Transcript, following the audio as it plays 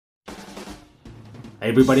Hey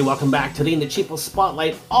everybody, welcome back. Today in the cheapo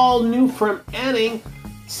spotlight, all new from ANENG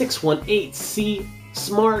 618C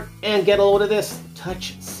Smart, and get a load of this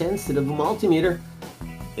touch sensitive multimeter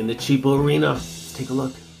in the cheapo arena. Let's take a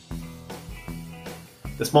look.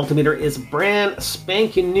 This multimeter is brand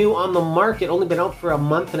spanking new on the market, only been out for a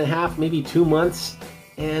month and a half, maybe 2 months,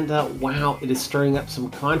 and wow, it is stirring up some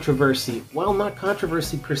controversy. Well, not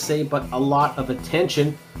controversy per se, but a lot of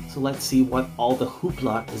attention. So let's see what all the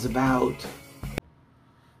hoopla is about.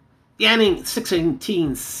 The ANENG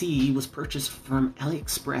 618C was purchased from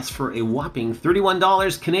AliExpress for a whopping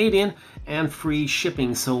 $31 Canadian and free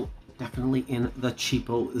shipping, so definitely in the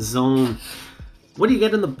cheapo zone. What do you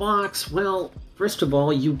get in the box? Well, first of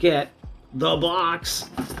all, you get the box.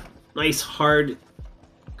 Nice, hard,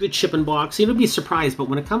 good shipping box. You'd be surprised, but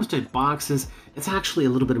when it comes to boxes, it's actually a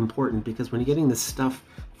little bit important, because when you're getting this stuff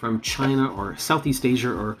from China or Southeast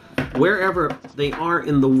Asia or wherever they are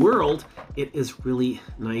in the world, it is really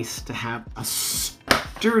nice to have a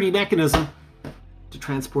sturdy mechanism to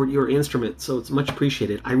transport your instrument. So it's much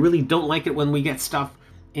appreciated. I really don't like it when we get stuff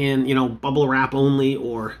in, you know, bubble wrap only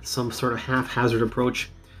or some sort of haphazard approach.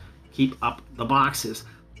 Keep up the boxes.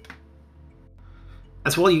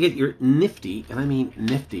 As well, you get your nifty, and I mean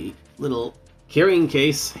nifty, little carrying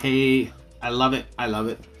case. Hey, I love it. I love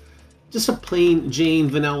it. Just a plain Jane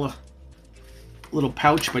vanilla little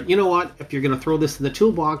pouch, but you know what? If you're going to throw this in the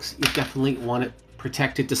toolbox, you definitely want it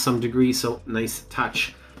protected to some degree, so nice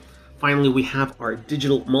touch. Finally, we have our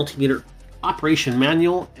digital multimeter operation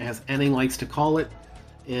manual, as ANENG likes to call it.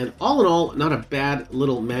 And all in all, not a bad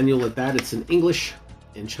little manual at that. It's in English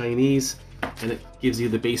and Chinese, and it gives you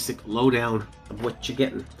the basic lowdown of what you're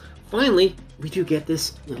getting. Finally, we do get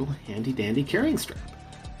this little handy-dandy carrying strap,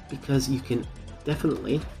 because you can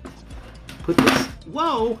definitely put this,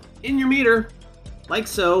 whoa, in your meter, like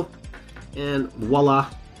so, and voila,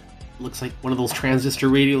 looks like one of those transistor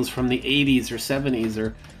radios from the 80s or 70s,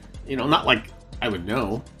 or, you know, not like I would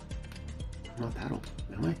know. I'm not that old,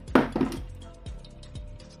 am I?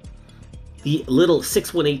 The little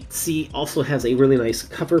 618C also has a really nice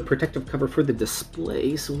cover, protective cover for the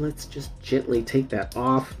display, so let's just gently take that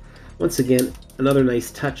off. Once again, another nice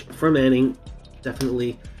touch from ANENG.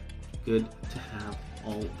 Definitely good to have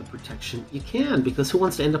all the protection you can, because who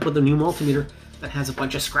wants to end up with a new multimeter that has a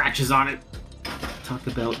bunch of scratches on it? Talk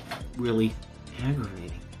about really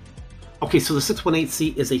aggravating. Okay, so the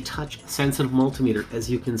 618C is a touch-sensitive multimeter. As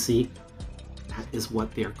you can see, that is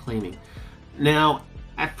what they're claiming. Now,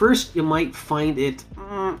 at first, you might find it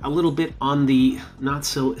a little bit on the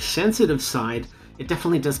not-so-sensitive side. It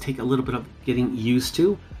definitely does take a little bit of getting used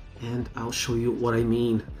to, and I'll show you what I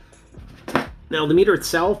mean. Now, the meter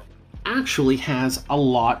itself actually has a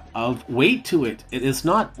lot of weight to it. It is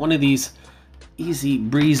not one of these easy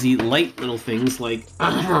breezy light little things like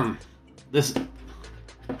this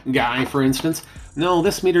guy, for instance. No,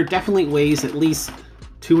 this meter definitely weighs at least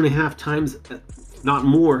 2.5 times, not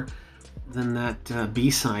more, than that B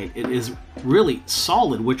side. It is really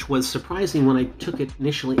solid, which was surprising when I took it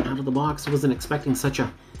initially out of the box. I wasn't expecting such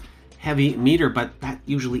a heavy meter, but that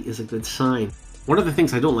usually is a good sign. One of the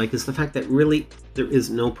things I don't like is the fact that really there is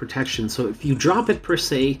no protection. So if you drop it per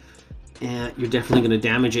se, you're definitely going to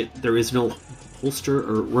damage it. There is no holster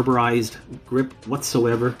or rubberized grip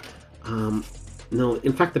whatsoever. No,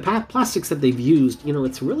 in fact, the plastics that they've used, you know,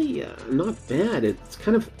 it's really not bad. It's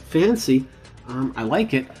kind of fancy. I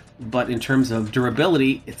like it, but in terms of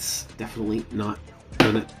durability, it's definitely not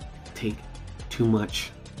going to take too much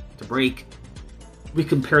to break. We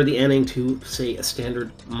compare the ANENG to, say, a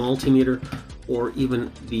standard multimeter, or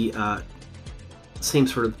even the same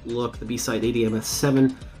sort of look, the B-side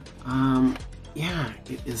ADMS7. Yeah,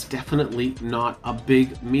 it is definitely not a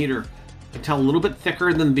big meter. You can tell a little bit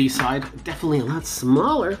thicker than the B-side, definitely a lot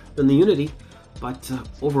smaller than the Unity, but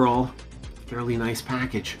overall, fairly nice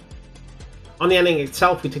package. On the ANENG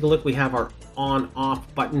itself, we take a look, we have our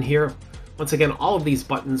on-off button here. Once again, all of these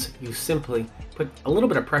buttons, you simply put a little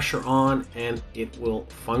bit of pressure on and it will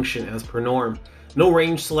function as per norm. No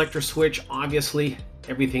range selector switch, obviously.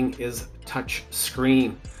 Everything is touch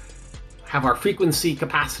screen. Have our frequency,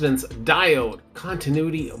 capacitance, diode,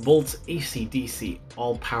 continuity, volts, AC, DC,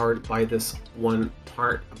 all powered by this one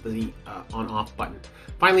part of the on-off button.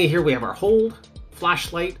 Finally, here we have our hold,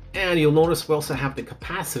 flashlight, and you'll notice we also have the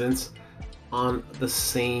capacitance on the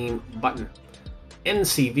same button.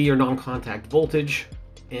 NCV, or non-contact voltage,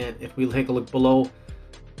 and if we take a look below,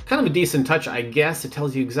 kind of a decent touch, I guess. It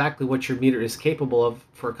tells you exactly what your meter is capable of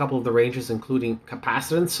for a couple of the ranges, including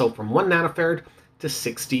capacitance, so from 1 nanofarad to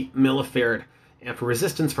 60 millifarad, and for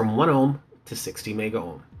resistance from 1 ohm to 60 mega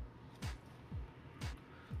ohm.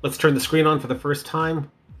 Let's turn the screen on for the first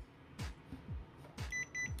time.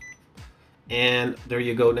 And there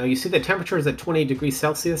you go. Now you see the temperature is at 28 degrees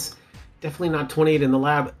Celsius. Definitely not 28 in the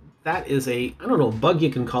lab. That is a, I don't know, bug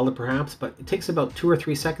you can call it perhaps, but it takes about 2 or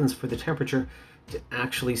 3 seconds for the temperature to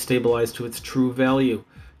actually stabilize to its true value.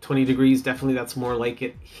 20 degrees, definitely that's more like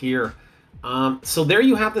it here. So there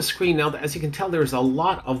you have the screen. Now, as you can tell, there's a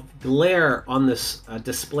lot of glare on this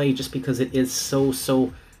display just because it is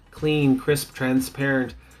so clean, crisp,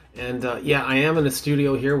 transparent. And yeah, I am in a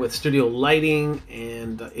studio here with studio lighting,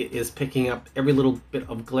 and it is picking up every little bit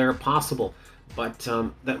of glare possible. But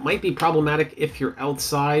that might be problematic if you're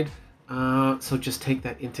outside, so just take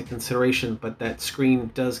that into consideration. But that screen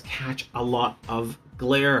does catch a lot of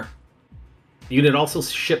glare. The unit also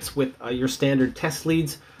ships with your standard test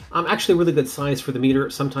leads. Actually, really good size for the meter.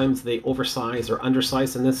 Sometimes they oversize or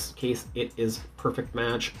undersize. In this case, it is perfect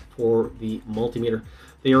match for the multimeter.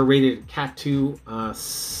 They are rated Cat 2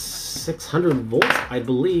 600 volts, I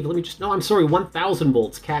believe. Let me just, no, I'm sorry, 1000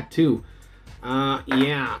 volts, Cat 2.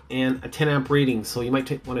 Yeah, and a 10 amp rating, so you might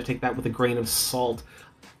want to take that with a grain of salt.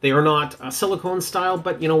 They are not silicone style,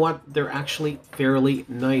 but you know what? They're actually fairly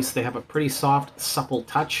nice. They have a pretty soft, supple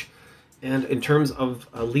touch. And in terms of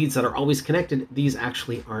leads that are always connected, these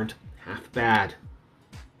actually aren't half bad.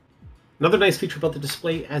 Another nice feature about the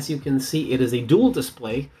display, as you can see, it is a dual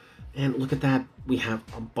display. And look at that, we have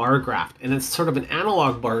a bar graph. And it's sort of an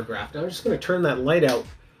analog bar graph. Now I'm just going to turn that light out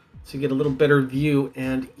so you get a little better view.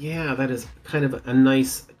 And yeah, that is kind of a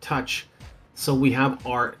nice touch. So we have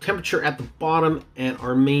our temperature at the bottom and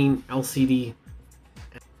our main LCD.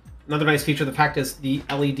 Another nice feature, the fact is the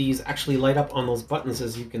LEDs actually light up on those buttons,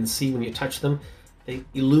 as you can see when you touch them. They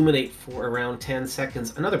illuminate for around 10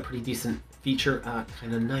 seconds. Another pretty decent feature,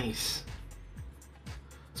 kind of nice.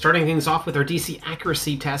 Starting things off with our DC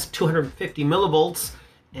accuracy test, 250 millivolts,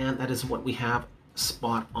 and that is what we have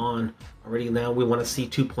spot on. Already now we want to see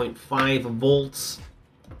 2.5 volts,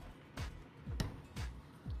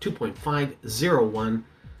 2.501,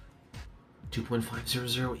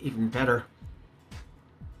 2.500, even better.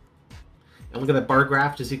 And look at that bar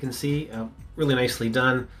graph, as you can see, really nicely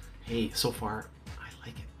done. Hey, so far, I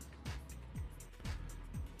like it.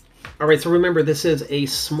 All right, so remember, this is a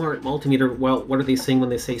smart multimeter. Well, what are they saying when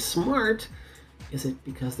they say smart? Is it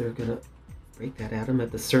because they're gonna break that atom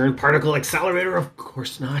at the CERN particle accelerator? Of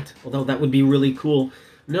course not, although that would be really cool.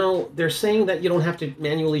 No, they're saying that you don't have to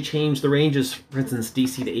manually change the ranges, for instance,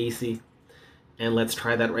 DC to AC. And let's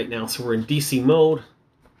try that right now. So we're in DC mode,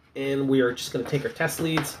 and we are just gonna take our test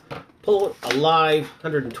leads, pull a live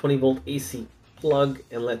 120 volt AC plug,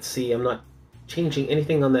 and let's see, I'm not changing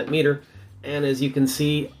anything on that meter. And as you can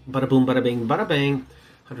see, bada boom, bada bing, bada bang,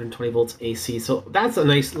 120 volts AC. So that's a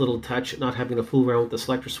nice little touch, not having to fool around with the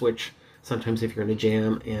selector switch. Sometimes if you're in a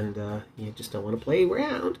jam and you just don't want to play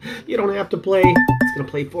around, you don't have to play. It's going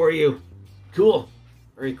to play for you. Cool.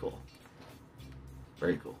 Very cool.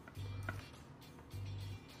 Very cool.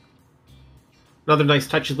 Another nice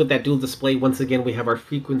touch is with that dual display. Once again, we have our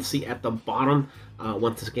frequency at the bottom.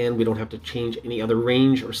 Once again, we don't have to change any other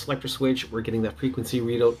range or selector switch. We're getting that frequency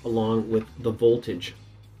readout along with the voltage.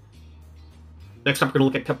 Next up, we're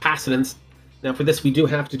going to look at capacitance. Now for this, we do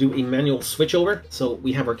have to do a manual switchover. So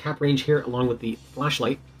we have our cap range here along with the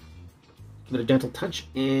flashlight. Give it a gentle touch,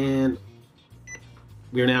 and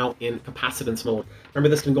we are now in capacitance mode. Remember,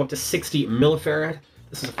 this can go up to 60 millifarad.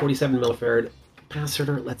 This is a 47 millifarad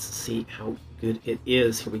capacitor. Let's see how good it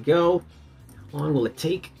is. Here we go. How long will it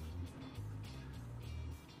take?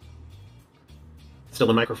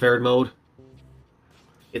 Still in microfarad mode.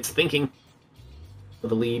 It's thinking.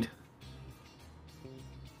 The lead.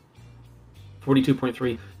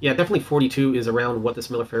 42.3. Yeah, definitely 42 is around what this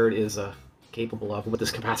millifarad is capable of, what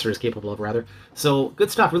this capacitor is capable of, rather. So,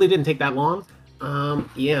 good stuff. Really didn't take that long.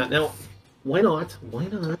 Yeah, now, why not? Why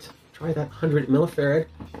not try that 100 millifarad?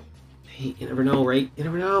 Hey, you never know, right? You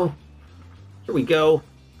never know. Here we go.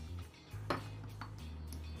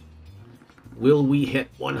 Will we hit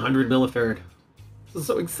 100 millifarad? This is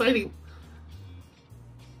so exciting.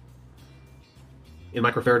 In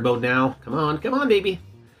microfarad mode now. Come on, baby.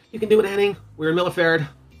 You can do it, ANENG. We're in millifarad.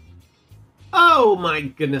 Oh my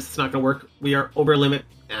goodness, it's not gonna work. We are over limit.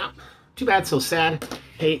 Ah, too bad, so sad.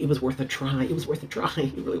 Hey, it was worth a try. It was worth a try.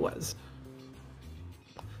 It really was.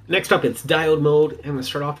 Next up, it's diode mode. I'm gonna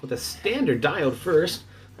start off with a standard diode first.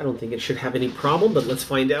 I don't think it should have any problem, but let's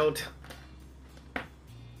find out.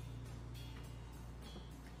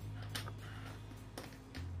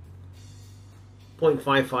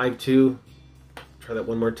 .552. Try that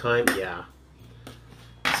one more time. Yeah.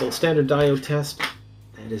 So standard diode test.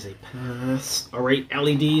 That is a pass. All right,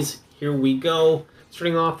 LEDs. Here we go.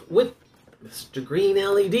 Starting off with Mr. Green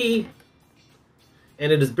LED.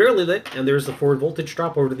 And it is barely lit, and there's the forward voltage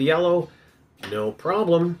drop over to the yellow. No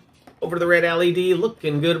problem. Over to the red LED,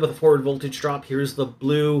 looking good with a forward voltage drop. Here's the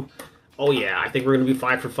blue. Oh yeah, I think we're going to be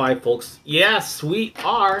 5 for 5, folks. Yes, we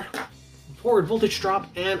are. Forward voltage drop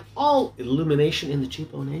and all illumination in the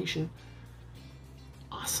cheapo nation.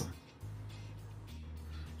 Awesome.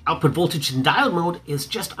 Output voltage in diode mode is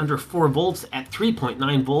just under 4 volts at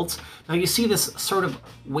 3.9 volts. Now you see this sort of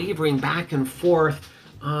wavering back and forth.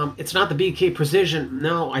 It's not the BK Precision.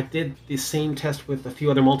 No, I did the same test with a few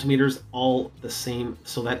other multimeters, all the same.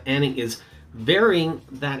 So that ANENG is varying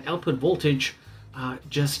that output voltage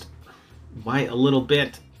just by a little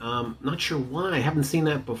bit. Not sure why. I haven't seen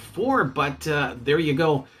that before, but there you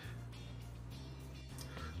go.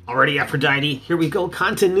 Already Aphrodite. Here we go.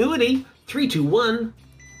 Continuity. 3, 2, 1.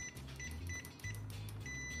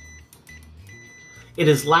 It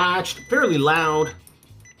is latched, fairly loud.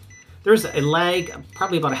 There's a lag,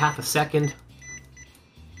 probably about a half a second.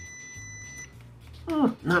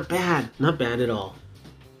 Oh, not bad. Not bad at all.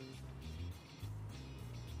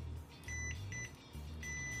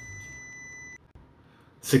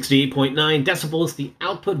 .9 decibels, the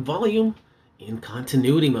output volume in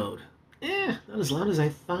continuity mode. Not as loud as I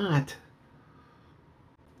thought.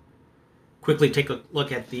 Quickly take a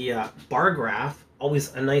look at the bar graph.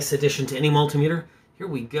 Always a nice addition to any multimeter. Here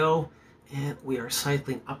we go, and we are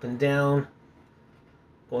cycling up and down,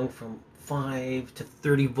 going from 5 to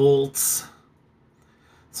 30 volts.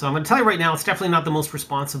 So I'm going to tell you right now, it's definitely not the most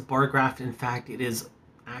responsive bar graph. In fact, it is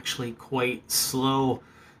actually quite slow.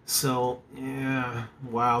 So yeah,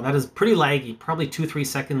 wow, that is pretty laggy. Probably 2-3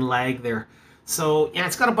 second lag there. So yeah,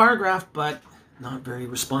 it's got a bar graph, but not very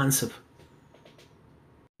responsive.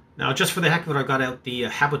 Now, just for the heck of it, I got out the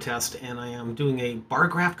Habo test, and I am doing a bar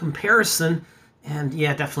graph comparison. And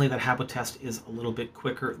yeah, definitely that Habo test is a little bit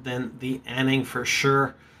quicker than the ANENG for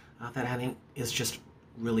sure. That ANENG is just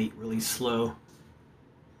really, really slow.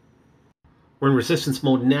 We're in resistance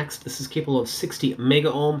mode next. This is capable of 60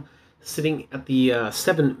 mega ohm, sitting at the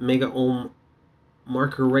 7 mega ohm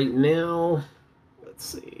marker right now. Let's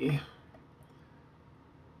see.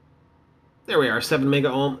 There we are, 7 mega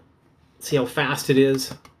ohm. See how fast it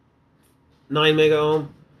is. 9 mega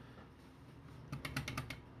ohm.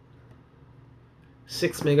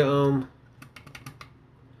 6 mega ohm.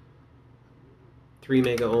 3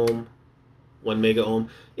 mega ohm. 1 mega ohm.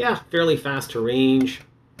 Yeah, fairly fast to range.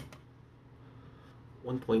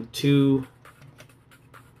 1.2.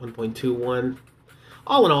 1.21.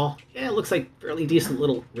 All in all, yeah, it looks like fairly decent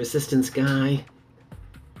little resistance guy.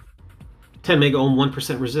 10 mega ohm, 1%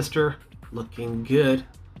 resistor. Looking good.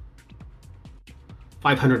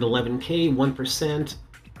 511K, 1%.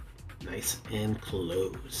 Nice and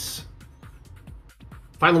close.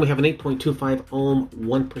 Finally, we have an 8.25 ohm,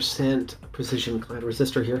 1% precision clad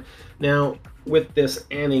resistor here. Now, with this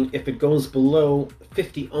ANENG, if it goes below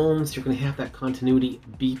 50 ohms, you're going to have that continuity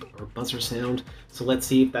beep or buzzer sound. So let's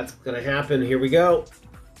see if that's going to happen. Here we go.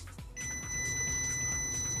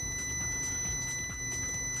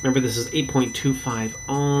 Remember, this is 8.25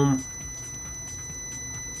 ohm.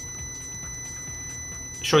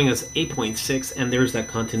 Showing us 8.6, and there's that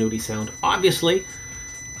continuity sound, obviously.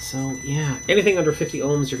 So yeah, anything under 50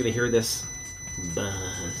 ohms, you're going to hear this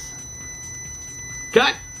buzz.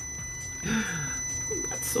 Cut!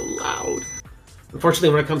 That's so loud. Unfortunately,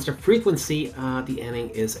 when it comes to frequency, the ANENG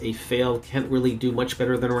is a fail. Can't really do much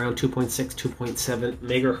better than around 2.6, 2.7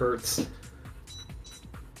 megahertz.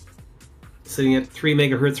 Sitting at 3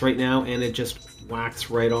 megahertz right now, and it just whacks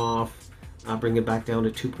right off. Bring it back down to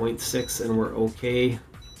 2.6, and we're okay.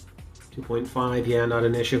 2.5, yeah, not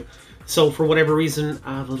an issue. So for whatever reason,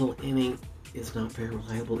 the little ANENG is not very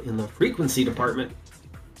reliable in the frequency department.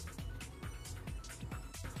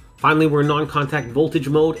 Finally, we're in non-contact voltage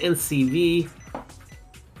mode, NCV.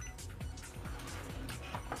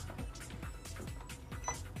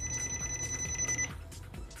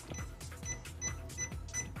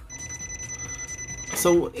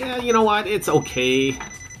 So yeah, you know what? It's okay.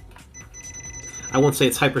 I won't say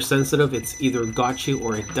it's hypersensitive. It's either got you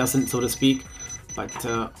or it doesn't, so to speak. But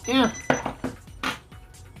yeah.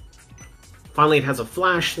 Finally, it has a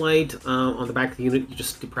flashlight on the back of the unit. You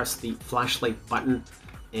just depress the flashlight button,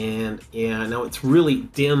 and yeah, now it's really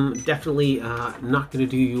dim. Definitely not going to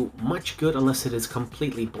do you much good unless it is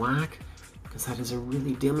completely black, because that is a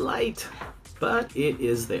really dim light. But it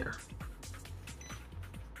is there.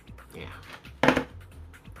 Yeah.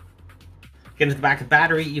 Get into the back of the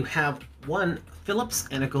battery. You have one Phillips,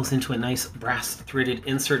 and it goes into a nice brass threaded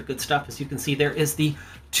insert. Good stuff. As you can see, there is the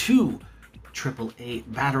 2 AAA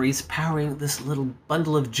batteries powering this little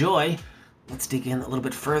bundle of joy. Let's dig in a little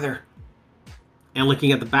bit further. And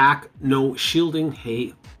looking at the back, no shielding.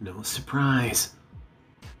 Hey, no surprise.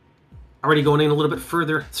 Already going in a little bit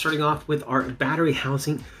further, starting off with our battery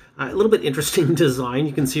housing. A little bit interesting design.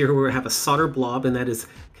 You can see here we have a solder blob, and that is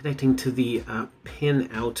connecting to the pin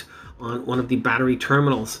out on one of the battery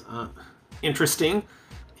terminals. Interesting.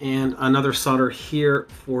 And another solder here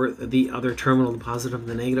for the other terminal, the positive and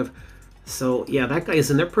the negative. So yeah, that guy is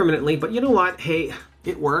in there permanently, but you know what? Hey,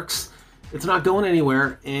 it works. It's not going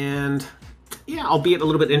anywhere, and yeah, albeit a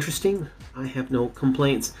little bit interesting, I have no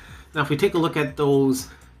complaints. Now, if we take a look at those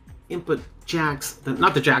input jacks,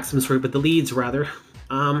 not the jacks, I'm sorry, but the leads rather,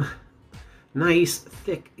 nice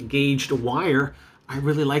thick gauged wire. I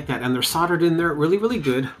really like that, and they're soldered in there really, really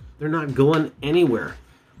good. They're not going anywhere.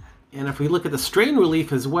 And if we look at the strain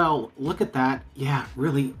relief as well, look at that. Yeah,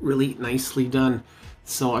 really, really nicely done.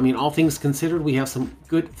 So, I mean, all things considered, we have some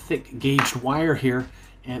good thick gauged wire here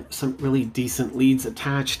and some really decent leads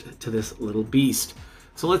attached to this little beast.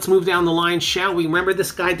 So let's move down the line, shall we? Remember,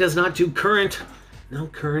 this guy does not do current. No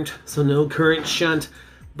current, so no current shunt.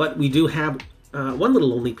 But we do have one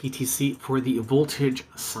little only PTC for the voltage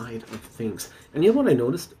side of things. And you know what I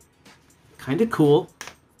noticed? Kind of cool.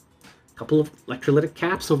 Couple of electrolytic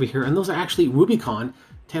caps over here, and those are actually Rubicon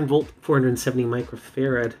 10 volt 470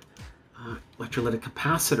 microfarad electrolytic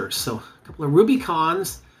capacitors. So a couple of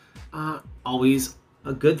Rubicons, always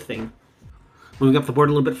a good thing. Moving up the board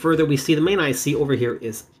a little bit further, we see the main IC over here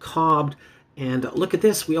is cobbed, and look at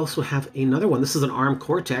this, we also have another one. This is an ARM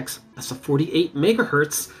Cortex. That's a 48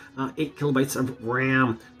 megahertz, 8 kilobytes of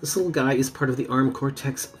RAM. This little guy is part of the ARM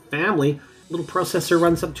Cortex family. Little processor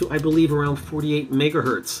runs up to, I believe, around 48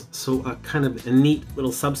 megahertz. So kind of a neat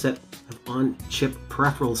little subset of on-chip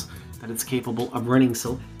peripherals that it's capable of running.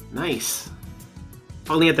 So nice.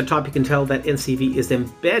 Finally, at the top, you can tell that NCV is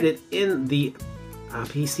embedded in the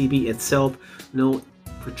PCB itself. No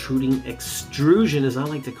protruding extrusion, as I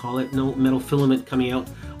like to call it. No metal filament coming out.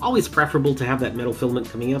 Always preferable to have that metal filament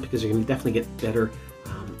coming out because you can definitely get better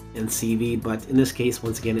NCV. But in this case,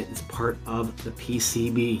 once again, it's part of the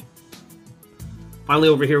PCB. Finally,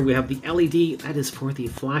 over here we have the LED. That is for the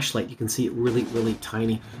flashlight. You can see it really, really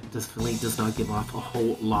tiny. Definitely does not give off a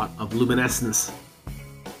whole lot of luminescence.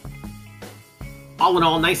 All in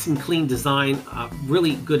all, nice and clean design.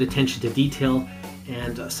 Really good attention to detail,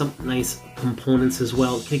 and some nice components as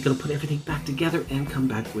well. Okay, gonna put everything back together and come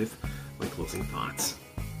back with my closing thoughts.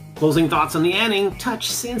 Closing thoughts on the ANENG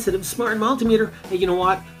touch-sensitive smart multimeter. Hey, you know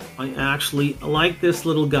what? I actually like this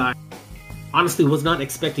little guy. Honestly, was not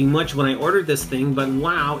expecting much when I ordered this thing, but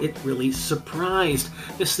wow, it really surprised.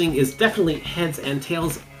 This thing is definitely heads and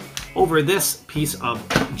tails over this piece of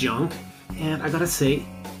junk, and I gotta say,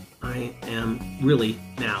 I am really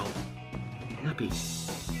now happy.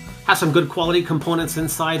 Has some good quality components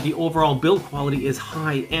inside. The overall build quality is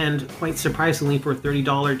high-end, quite surprisingly for a $30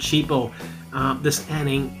 cheapo. This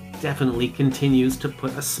ANENG definitely continues to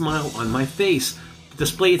put a smile on my face. The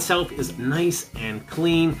display itself is nice and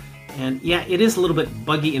clean. And yeah, it is a little bit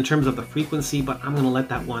buggy in terms of the frequency, but I'm going to let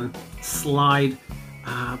that one slide.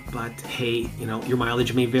 But hey, you know, your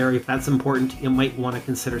mileage may vary. If that's important, you might want to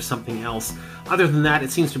consider something else. Other than that,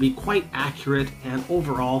 it seems to be quite accurate, and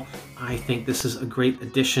overall, I think this is a great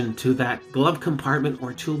addition to that glove compartment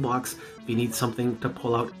or toolbox if you need something to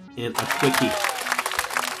pull out in a quickie.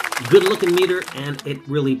 Good looking meter, and it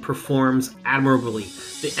really performs admirably.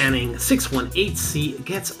 The ANENG 618C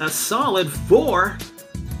gets a solid 4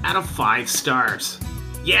 out of 5 stars.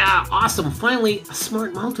 Yeah, awesome. Finally, a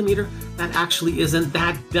smart multimeter that actually isn't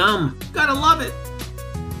that dumb. Gotta love it.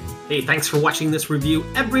 Hey, thanks for watching this review,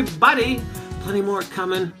 everybody. Plenty more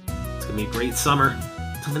coming. It's gonna be a great summer.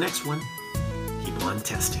 Till the next one, keep on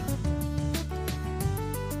testing.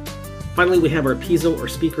 Finally, we have our piezo or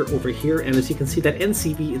speaker over here, and as you can see, that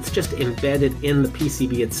NCV, it's just embedded in the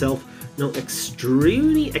PCB itself. No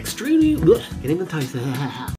extruding, can't even type that.